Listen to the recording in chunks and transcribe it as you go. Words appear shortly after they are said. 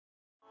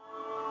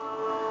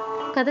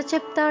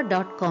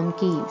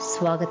కథచెప్తా.comకి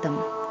స్వాగతం.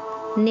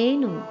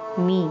 నేను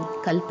మీ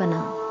కల్పన.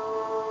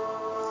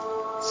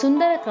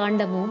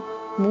 సుందరకాండము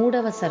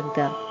 3వ సర్గ.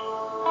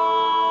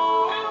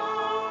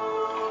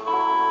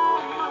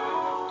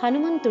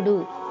 హనుమంతుడు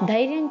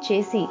ధైర్యం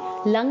చేసి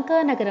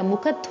లంకానగర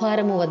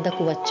ముఖద్వారము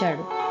వద్దకు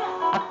వచ్చాడు.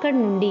 అక్కడి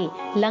నుండి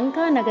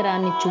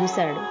లంకానగరాన్ని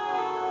చూశాడు.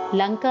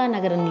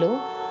 లంకానగరంలో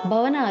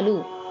భవనాలు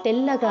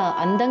తెల్లగా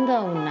అందంగా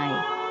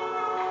ఉన్నాయి.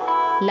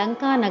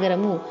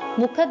 లంకానగరము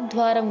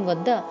ముఖద్వారం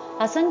వద్ద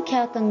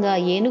అసంఖ్యాకంగా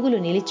ఏనుగులు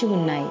నిలిచి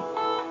ఉన్నాయి.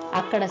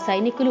 అక్కడ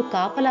సైనికులు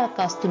కాపలా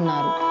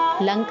కాస్తున్నారు.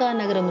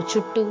 లంకానగరము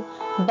చుట్టూ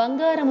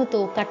బంగారముతో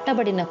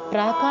కట్టబడిన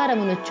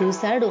ప్రాకారమును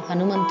చూశాడు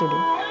హనుమంతుడు.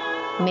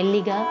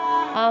 మెల్లిగా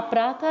ఆ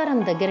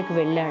ప్రాకారం దగ్గరకు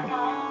వెళ్ళాడు.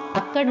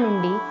 అక్కడి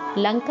నుండి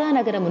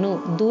లంకానగరమును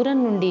దూరం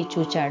నుండి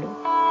చూచాడు.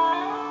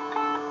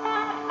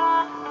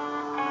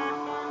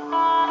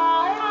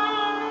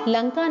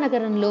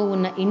 లంకానగరంలో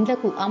ఉన్న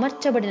ఇండ్లకు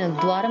అమర్చబడిన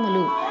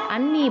ద్వారములు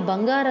అన్నీ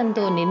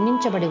బంగారంతో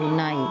నిర్మించబడి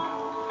ఉన్నాయి.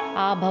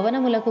 ఆ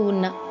భవనములకు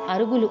ఉన్న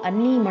అరుగులు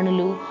అన్నీ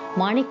మణులు,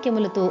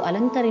 మాణిక్యములతో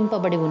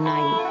అలంకరింపబడి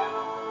ఉన్నాయి.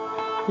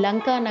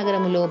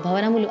 లంకానగరములో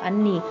భవనములు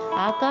అన్నీ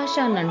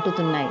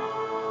ఆకాశాన్నంటుతున్నాయి.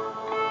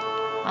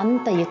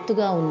 అంత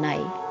ఎత్తుగా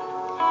ఉన్నాయి.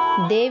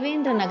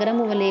 దేవేంద్ర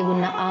నగరము వలె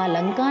ఉన్న ఆ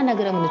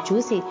లంకానగరమును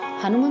చూసి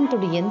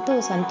హనుమంతుడు ఎంతో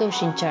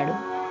సంతోషించాడు.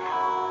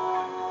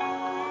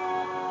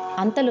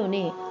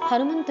 అంతలోనే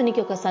హనుమంతునికి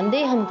ఒక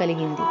సందేహం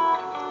కలిగింది.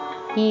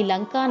 ఈ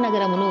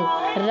లంకానగరమును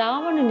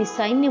రావణుని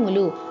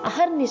సైన్యములు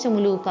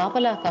అహర్నిశములు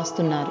కాపలా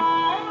కాస్తున్నారు.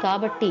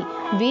 కాబట్టి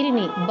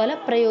వీరిని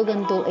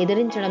బలప్రయోగంతో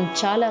ఎదిరించడం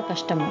చాలా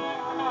కష్టము.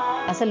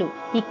 అసలు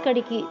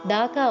ఇక్కడికి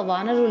దాకా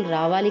వానరులు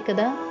రావాలి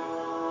కదా.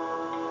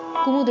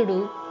 కుముదుడు,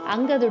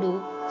 అంగదుడు,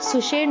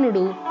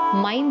 సుషేణుడు,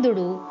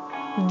 మైందుడు,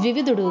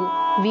 ద్వివిధుడు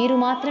వీరు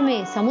మాత్రమే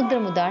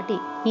సముద్రము దాటి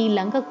ఈ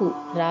లంకకు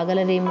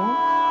రాగలరేమో.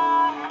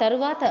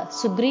 తరువాత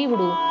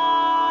సుగ్రీవుడు,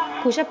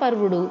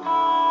 కుశపర్వుడు,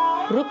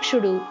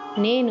 రుక్షుడు,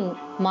 నేను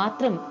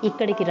మాత్రం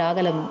ఇక్కడికి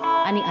రాగలము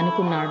అని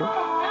అనుకున్నాడు.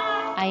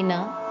 అయినా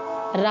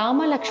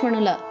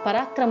రామలక్ష్మణుల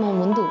పరాక్రమం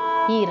ముందు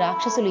ఈ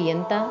రాక్షసులు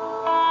ఎంత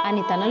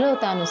అని తనలో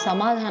తాను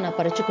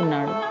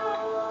సమాధానపరుచుకున్నాడు.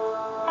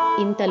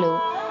 ఇంతలో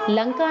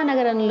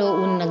లంకానగరంలో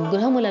ఉన్న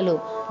గృహములలో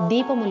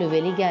దీపములు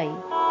వెలిగాయి.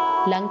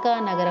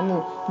 లంకానగరము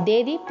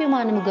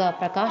దేదీప్యమానముగా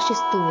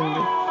ప్రకాశిస్తూ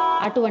ఉంది.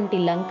 అటువంటి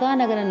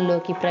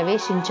లంకానగరంలోకి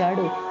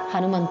ప్రవేశించాడు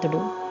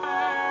హనుమంతుడు.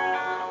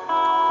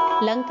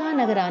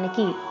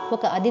 లంకానగరానికి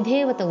ఒక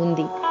అధిదేవత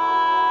ఉంది.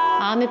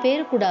 ఆమె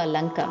పేరు కూడా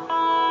లంక.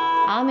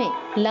 ఆమె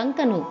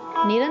లంకను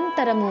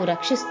నిరంతరము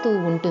రక్షిస్తూ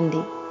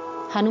ఉంటుంది.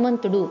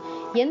 హనుమంతుడు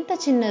ఎంత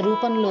చిన్న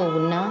రూపంలో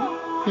ఉన్నా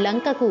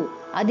లంకకు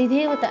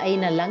అధిదేవత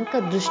అయిన లంక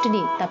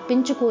దృష్టిని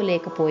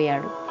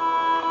తప్పించుకోలేకపోయాడు.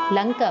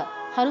 లంక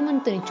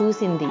హనుమంతుని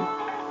చూసింది.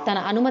 తన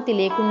అనుమతి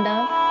లేకుండా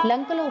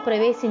లంకలో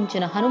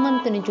ప్రవేశించిన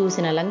హనుమంతుని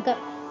చూసిన లంక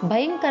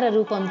భయంకర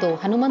రూపంతో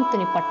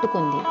హనుమంతుని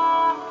పట్టుకుంది.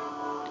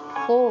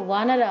 ఓ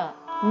వానరా,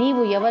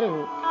 నీవు ఎవరు?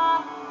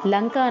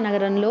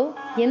 లంకానగరంలో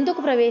ఎందుకు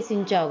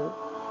ప్రవేశించావు?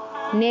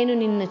 నేను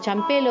నిన్ను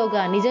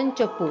చంపేలోగా నిజం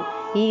చెప్పు.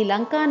 ఈ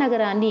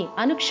లంకానగరాన్ని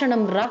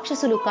అనుక్షణం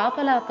రాక్షసులు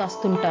కాపలా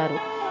కాస్తుంటారు.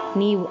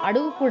 నీవు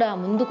అడుగు కూడా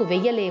ముందుకు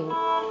వెయ్యలేవు.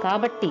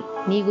 కాబట్టి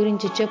నీ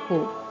గురించి చెప్పు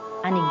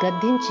అని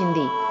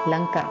గద్దించింది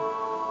లంక.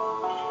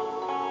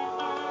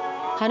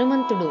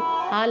 హనుమంతుడు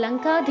ఆ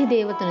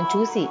లంకాధిదేవతను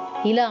చూసి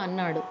ఇలా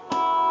అన్నాడు.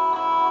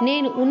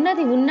 నేను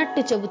ఉన్నది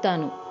ఉన్నట్టు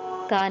చెబుతాను.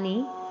 కానీ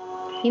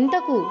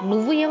ఇంతకు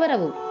నువ్వు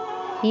ఎవరవు?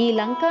 ఈ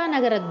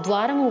లంకానగర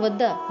ద్వారము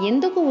వద్ద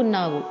ఎందుకు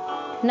ఉన్నావు?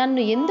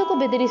 నన్ను ఎందుకు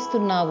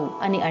బెదిరిస్తున్నావు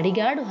అని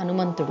అడిగాడు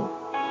హనుమంతుడు.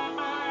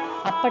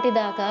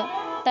 అప్పటిదాకా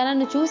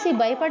తనను చూసి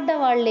భయపడ్డ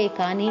వాళ్లే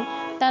కాని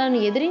తనను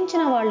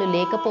ఎదిరించిన వాళ్ళు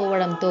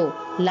లేకపోవడంతో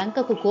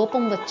లంకకు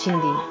కోపం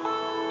వచ్చింది.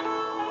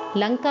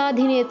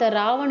 లంకాధినేత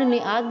రావణుని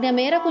ఆజ్ఞ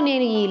మేరకు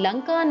నేను ఈ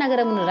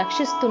లంకానగరమును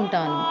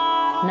రక్షిస్తుంటాను.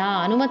 నా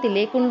అనుమతి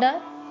లేకుండా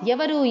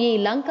ఎవరూ ఈ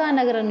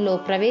లంకానగరంలో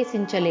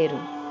ప్రవేశించలేరు.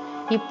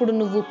 ఇప్పుడు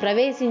నువ్వు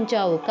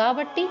ప్రవేశించావు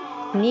కాబట్టి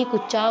నీకు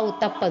చావు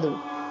తప్పదు.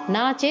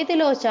 నా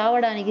చేతిలో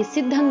చావడానికి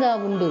సిద్ధంగా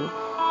ఉండు.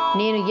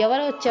 నేను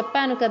ఎవరో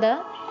చెప్పాను కదా,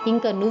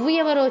 ఇంకా నువ్వు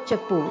ఎవరో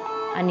చెప్పు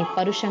అని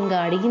పరుషంగా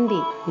అడిగింది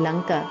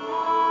లంక.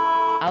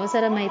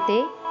 అవసరమైతే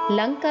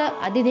లంక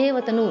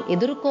అధిదేవతను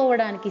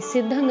ఎదుర్కోవడానికి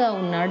సిద్ధంగా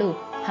ఉన్నాడు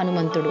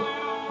హనుమంతుడు.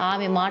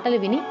 ఆమె మాటలు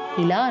విని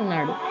ఇలా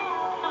అన్నాడు.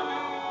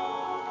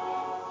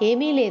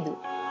 ఏమీ లేదు.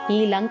 ఈ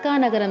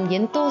లంకానగరం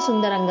ఎంతో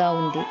సుందరంగా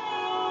ఉంది.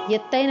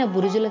 ఎత్తైన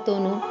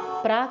బురుజులతోనూ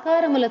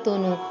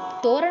ప్రాకారములతోనూ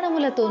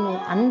తోరణములతోనూ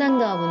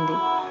అందంగా ఉంది.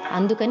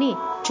 అందుకని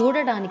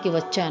చూడడానికి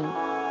వచ్చాను.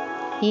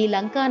 ఈ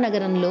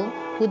లంకానగరంలో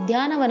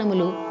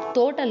ఉద్యానవనములు,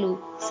 తోటలు,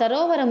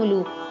 సరోవరములు,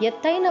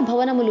 ఎత్తైన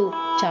భవనములు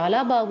చాలా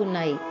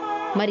బాగున్నాయి.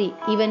 మరి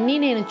ఇవన్నీ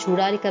నేను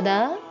చూడాలి కదా,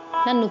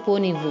 నన్ను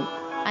పోనివ్వు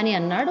అని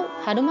అన్నాడు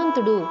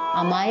హనుమంతుడు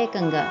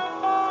అమాయకంగా.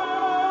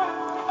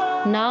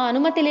 నా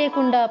అనుమతి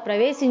లేకుండా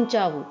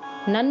ప్రవేశించావు.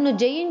 నన్ను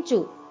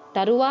జయించు,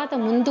 తరువాత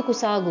ముందుకు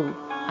సాగు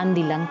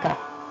అంది లంక.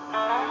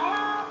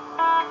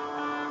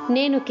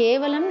 నేను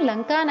కేవలం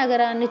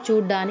లంకానగరాన్ని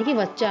చూడ్డానికి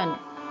వచ్చాను.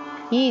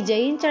 ఈ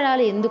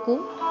జయించడాలు ఎందుకు?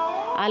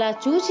 అలా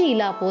చూచి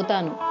ఇలా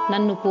పోతాను.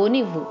 నన్ను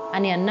పోనివ్వు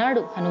అని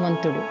అన్నాడు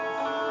హనుమంతుడు.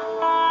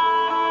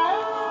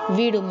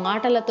 వీడు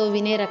మాటలతో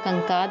వినే రకం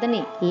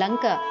కాదని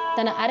లంక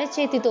తన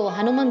అరచేతితో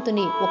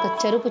హనుమంతుని ఒక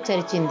చరుపు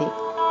చరిచింది.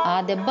 ఆ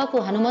దెబ్బకు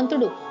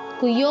హనుమంతుడు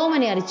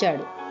కుయ్యోమని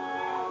అరిచాడు.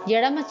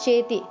 ఎడమ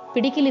చేతి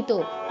పిడికిలితో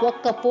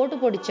ఒక్క పోటు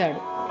పొడిచాడు.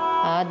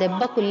 ఆ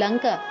దెబ్బకు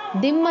లంక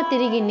దిమ్మ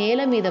తిరిగి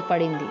నేల మీద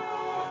పడింది.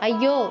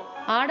 అయ్యో,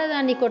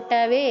 ఆడదాన్ని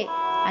కొట్టావే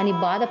అని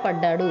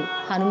బాధపడ్డాడు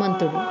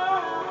హనుమంతుడు.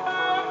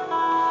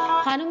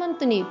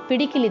 హనుమంతుని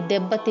పిడికిలి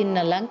దెబ్బతిన్న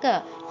లంక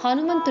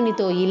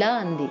హనుమంతునితో ఇలా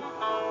అంది: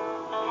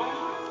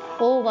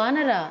 ఓ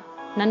వానరా,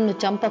 నన్ను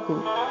చంపకు.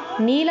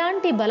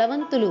 నీలాంటి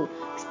బలవంతులు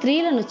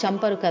స్త్రీలను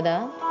చంపరు కదా.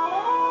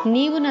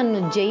 నీవు నన్ను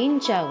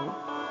జయించావు.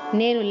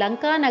 నేను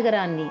లంకా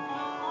నగరాన్ని,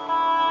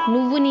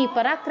 నువ్వు నీ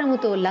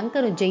పరాక్రముతో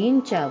లంకను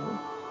జయించావు.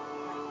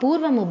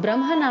 పూర్వము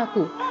బ్రహ్మ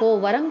నాకు ఓ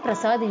వరం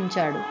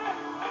ప్రసాదించాడు.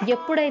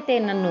 ఎప్పుడైతే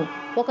నన్ను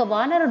ఒక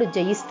వానరుడు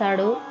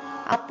జయిస్తాడో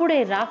అప్పుడే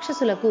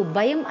రాక్షసులకు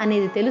భయం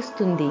అనేది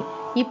తెలుస్తుంది.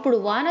 ఇప్పుడు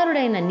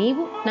వానరుడైన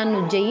నీవు నన్ను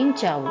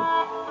జయించావు.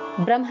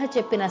 బ్రహ్మ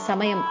చెప్పిన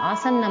సమయం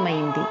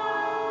ఆసన్నమైంది.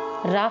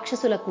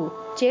 రాక్షసులకు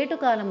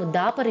చేటుకాలము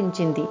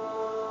దాపరించింది.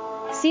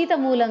 సీత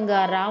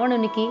మూలంగా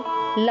రావణునికి,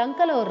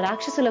 లంకలో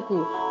రాక్షసులకు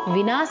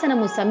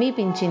వినాశనము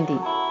సమీపించింది.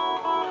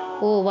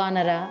 ఓ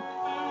వానరా,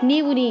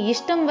 నీవు నీ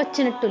ఇష్టం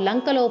వచ్చినట్టు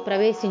లంకలో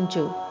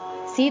ప్రవేశించు.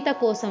 సీత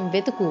కోసం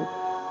వెతుకు.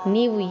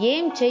 నీవు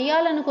ఏం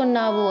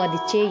చెయ్యాలనుకున్నావో అది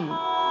చేయి.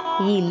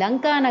 ఈ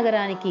లంకా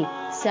నగరానికి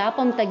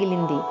శాపం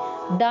తగిలింది.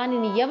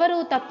 దానిని ఎవరూ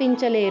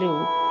తప్పించలేరు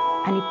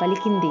అని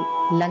పలికింది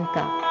లంక.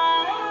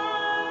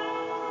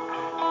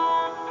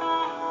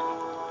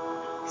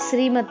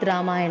 శ్రీమద్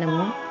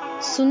రామాయణము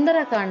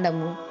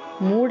సుందరకాండము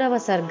 3వ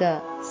సర్గ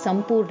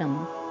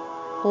సంపూర్ణము.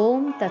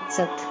 ఓం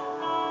తత్సత్.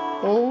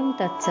 ఓం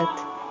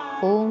తత్సత్.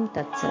 ఓం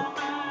తత్సత్.